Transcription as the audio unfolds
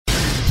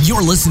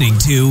You're listening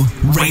to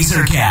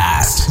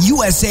RazorCast,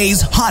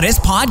 USA's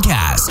hottest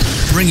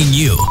podcast, bringing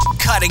you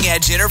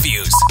cutting-edge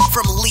interviews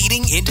from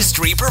leading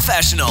industry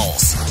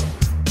professionals.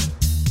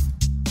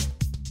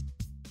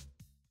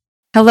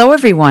 Hello,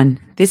 everyone.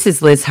 This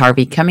is Liz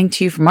Harvey coming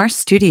to you from our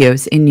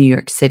studios in New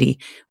York City,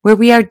 where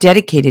we are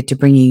dedicated to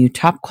bringing you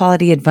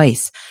top-quality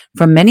advice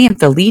from many of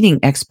the leading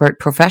expert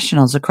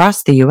professionals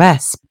across the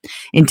U.S.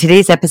 In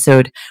today's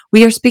episode,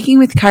 we are speaking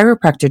with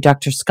chiropractor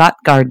Dr. Scott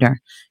Gardner.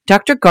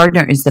 Dr.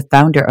 Gardner is the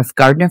founder of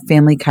Gardner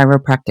Family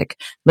Chiropractic,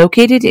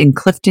 located in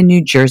Clifton,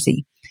 New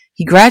Jersey.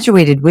 He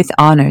graduated with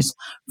honors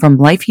from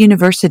Life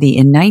University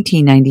in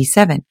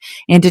 1997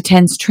 and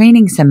attends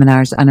training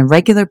seminars on a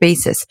regular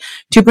basis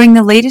to bring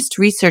the latest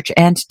research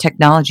and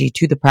technology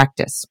to the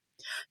practice.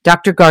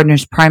 Dr.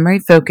 Gardner's primary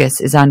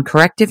focus is on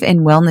corrective and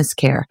wellness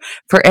care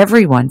for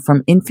everyone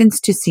from infants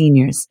to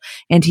seniors,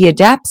 and he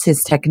adapts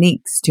his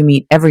techniques to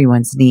meet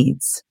everyone's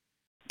needs.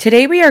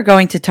 Today we are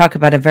going to talk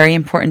about a very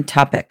important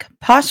topic,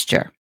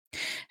 posture.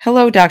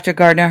 Hello, Dr.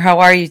 Gardner. How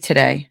are you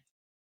today?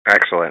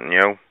 Excellent. And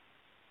you?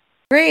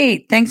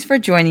 Great. Thanks for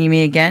joining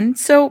me again.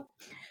 So,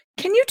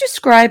 can you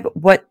describe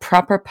what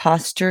proper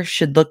posture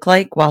should look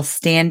like while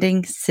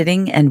standing,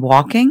 sitting, and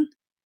walking?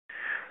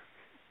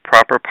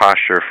 Proper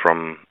posture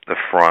from the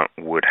front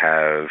would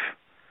have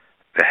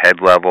the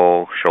head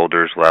level,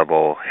 shoulders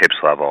level, hips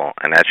level,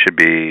 and that should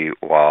be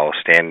while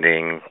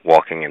standing,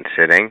 walking, and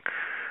sitting.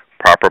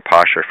 Proper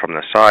posture from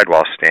the side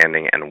while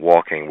standing and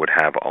walking would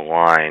have a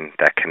line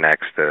that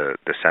connects the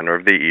center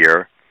of the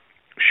ear,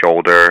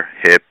 shoulder,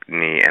 hip,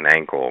 knee, and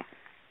ankle.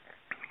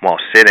 While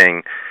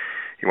sitting,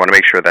 you want to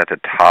make sure that the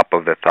top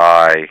of the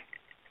thigh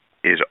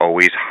is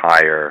always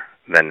higher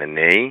than the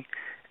knee,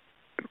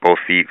 both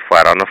feet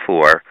flat on the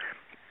floor,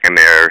 and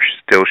there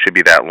still should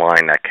be that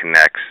line that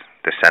connects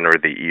the center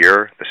of the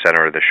ear, the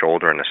center of the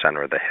shoulder, and the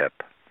center of the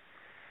hip.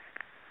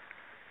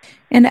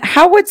 And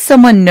how would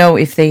someone know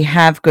if they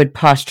have good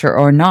posture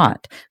or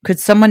not? Could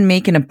someone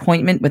make an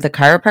appointment with a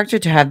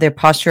chiropractor to have their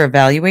posture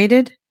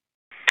evaluated?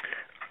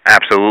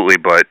 Absolutely,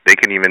 but they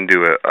can even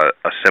do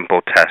a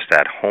simple test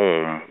at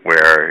home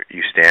where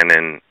you stand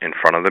in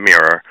front of the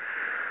mirror,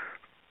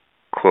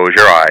 close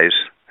your eyes,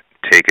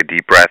 take a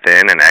deep breath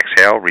in and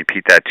exhale,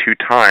 repeat that 2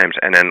 times,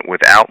 and then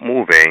without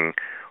moving,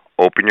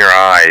 open your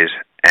eyes,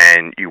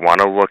 and you want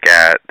to look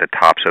at the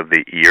tops of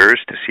the ears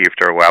to see if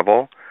they're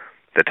level,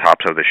 the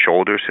tops of the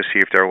shoulders to see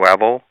if they're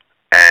level,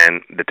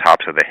 and the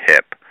tops of the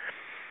hip.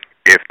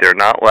 If they're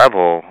not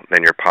level,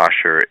 then your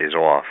posture is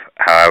off.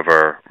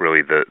 However,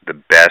 really the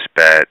best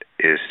bet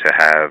is to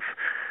have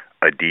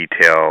a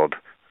detailed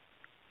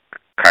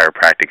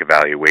chiropractic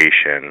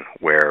evaluation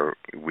where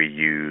we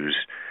use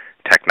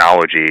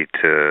technology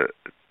to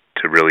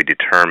really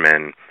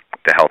determine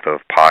the health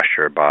of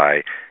posture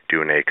by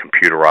doing a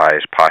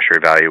computerized posture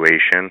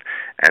evaluation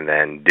and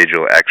then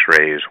digital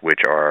x-rays,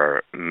 which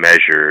are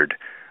measured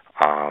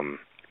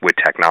with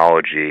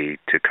technology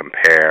to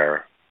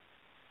compare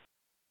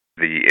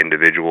the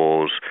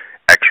individual's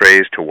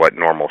x-rays to what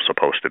normal is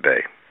supposed to be.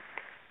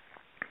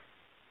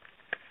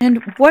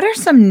 And what are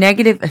some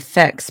negative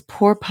effects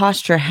poor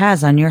posture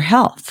has on your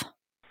health?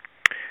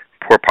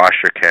 Poor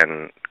posture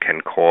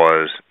can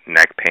cause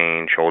neck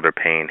pain, shoulder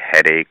pain,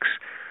 headaches,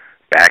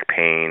 back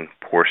pain,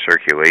 poor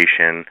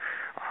circulation,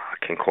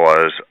 can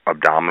cause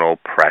abdominal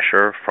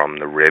pressure from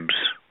the ribs,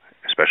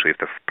 especially if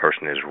the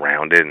person is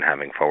rounded and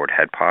having forward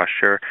head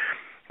posture.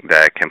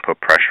 That can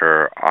put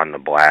pressure on the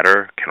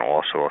bladder, can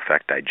also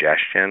affect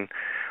digestion,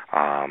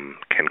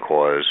 can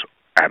cause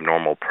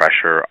abnormal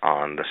pressure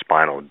on the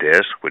spinal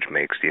disc, which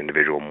makes the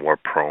individual more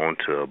prone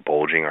to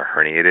bulging or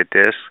herniated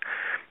discs.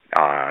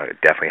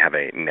 Definitely have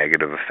a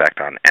negative effect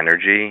on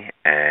energy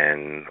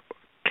and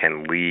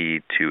can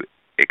lead to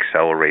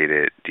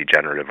accelerated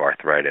degenerative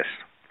arthritis.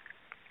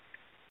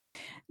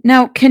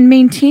 Now, can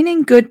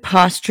maintaining good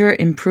posture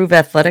improve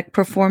athletic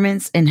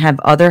performance and have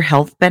other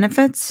health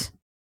benefits?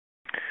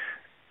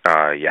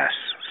 Yes.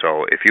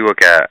 So if you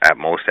look at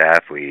most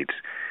athletes,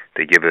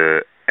 they give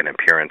an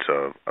appearance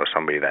of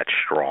somebody that's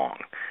strong.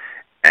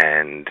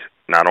 And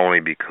not only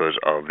because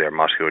of their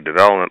muscular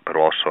development, but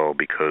also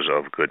because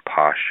of good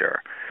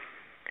posture.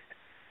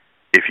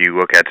 If you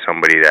look at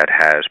somebody that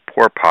has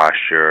poor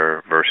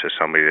posture versus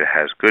somebody that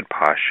has good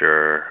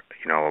posture,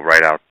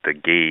 right out the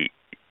gate,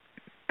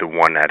 the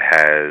one that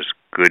has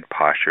good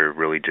posture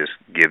really just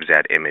gives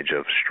that image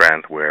of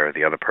strength, where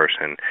the other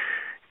person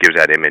gives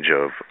that image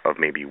of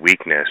maybe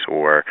weakness,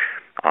 or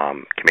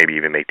can maybe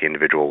even make the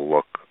individual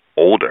look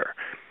older.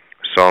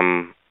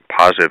 Some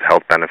positive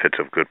health benefits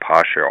of good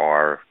posture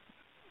are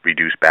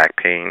reduced back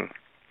pain,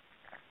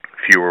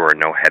 fewer or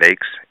no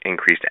headaches,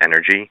 increased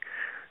energy,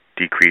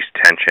 decreased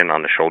tension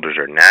on the shoulders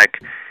or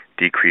neck,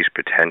 decreased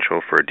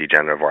potential for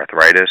degenerative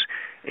arthritis,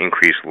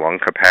 increased lung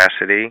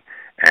capacity,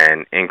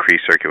 and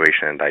increased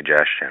circulation and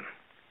digestion.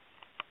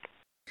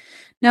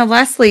 Now,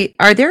 lastly,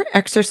 are there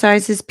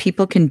exercises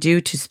people can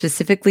do to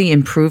specifically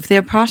improve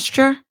their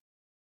posture?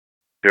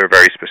 There are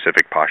very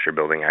specific posture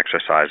building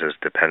exercises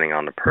depending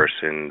on the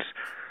person's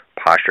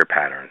posture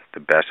pattern. The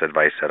best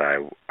advice that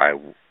I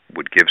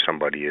would give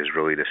somebody is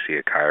really to see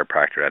a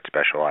chiropractor that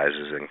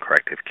specializes in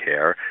corrective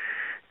care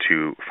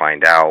to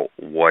find out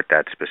what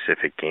that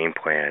specific game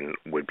plan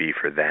would be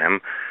for them,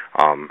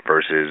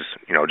 versus,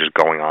 just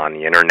going on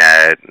the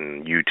internet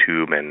and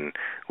YouTube and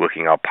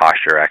looking up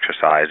posture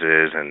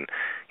exercises and,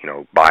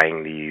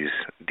 buying these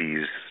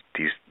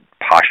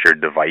posture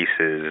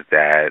devices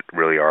that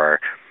really are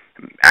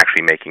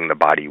actually making the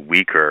body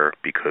weaker,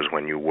 because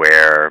when you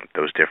wear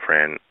those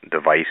different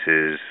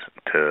devices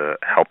to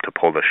help to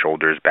pull the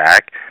shoulders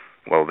back,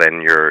 well,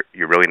 then you're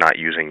really not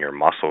using your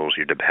muscles.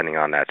 You're depending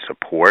on that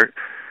support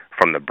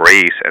from the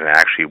brace, and it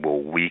actually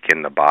will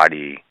weaken the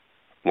body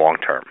long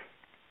term.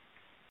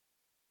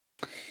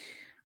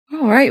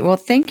 All right. Well,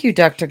 thank you,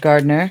 Dr.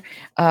 Gardner.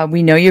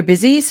 We know you're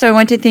busy, so I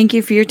want to thank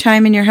you for your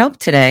time and your help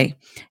today.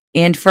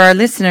 And for our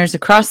listeners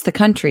across the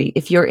country,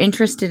 if you're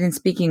interested in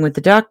speaking with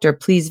the doctor,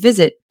 please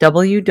visit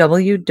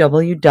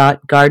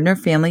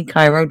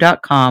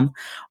www.gardnerfamilychiro.com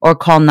or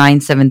call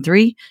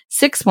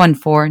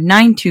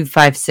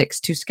 973-614-9256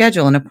 to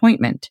schedule an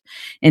appointment.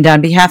 And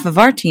on behalf of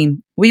our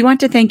team, we want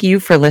to thank you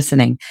for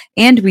listening,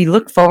 and we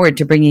look forward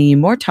to bringing you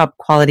more top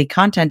quality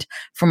content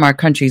from our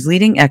country's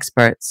leading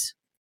experts.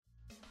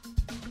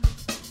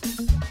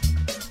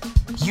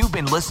 You've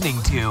been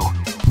listening to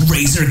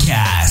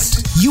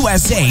RazorCast,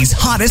 USA's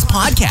hottest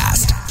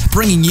podcast,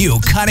 bringing you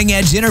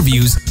cutting-edge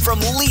interviews from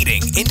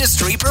leading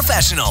industry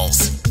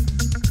professionals.